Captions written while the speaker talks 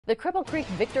The Cripple Creek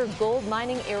Victor gold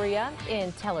mining area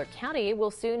in Teller County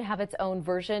will soon have its own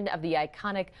version of the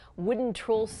iconic wooden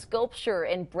troll sculpture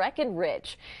in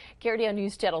Breckenridge. KRDO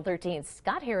News Channel 13's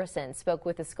Scott Harrison spoke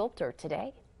with the sculptor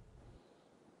today.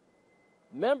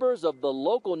 Members of the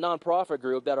local nonprofit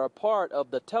group that are part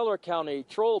of the Teller County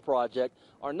Troll Project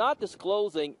are not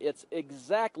disclosing its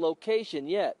exact location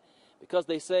yet because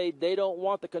they say they don't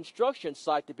want the construction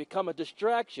site to become a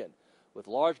distraction with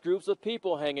large groups of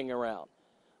people hanging around.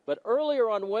 But earlier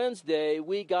on Wednesday,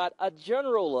 we got a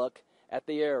general look at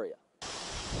the area.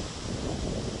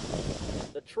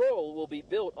 The troll will be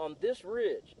built on this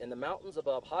ridge in the mountains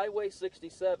above Highway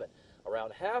 67,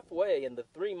 around halfway in the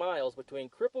 3 miles between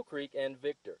Cripple Creek and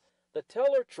Victor. The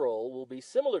Teller troll will be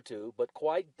similar to, but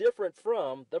quite different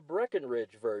from, the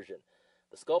Breckenridge version.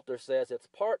 The sculptor says it's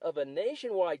part of a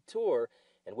nationwide tour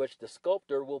in which the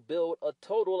sculptor will build a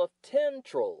total of 10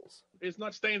 trolls. It's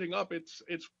not standing up, it's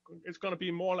going to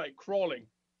be more like crawling.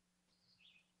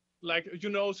 Like,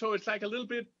 so it's like a little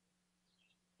bit,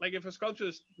 like if a sculpture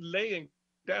is laying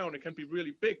down, it can be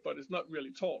really big, but it's not really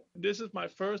tall. This is my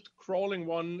first crawling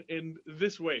one in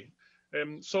this way.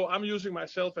 So I'm using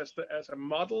myself as a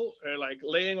model, like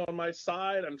laying on my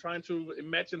side. I'm trying to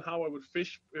imagine how I would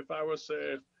fish if I was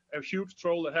a huge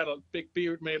troll that had a big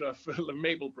beard made of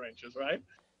maple branches, right?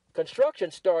 Construction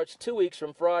starts 2 weeks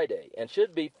from Friday and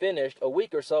should be finished a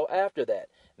week or so after that,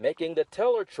 making the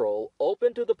Teller troll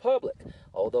open to the public,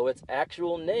 although its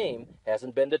actual name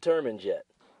hasn't been determined yet.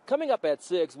 Coming up at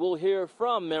 6, we'll hear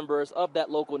from members of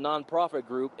that local nonprofit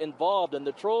group involved in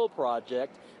the Troll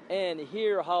Project and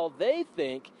hear how they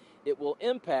think it will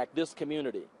impact this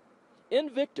community. In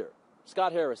Victor,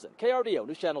 Scott Harrison, KRDO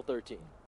News Channel 13.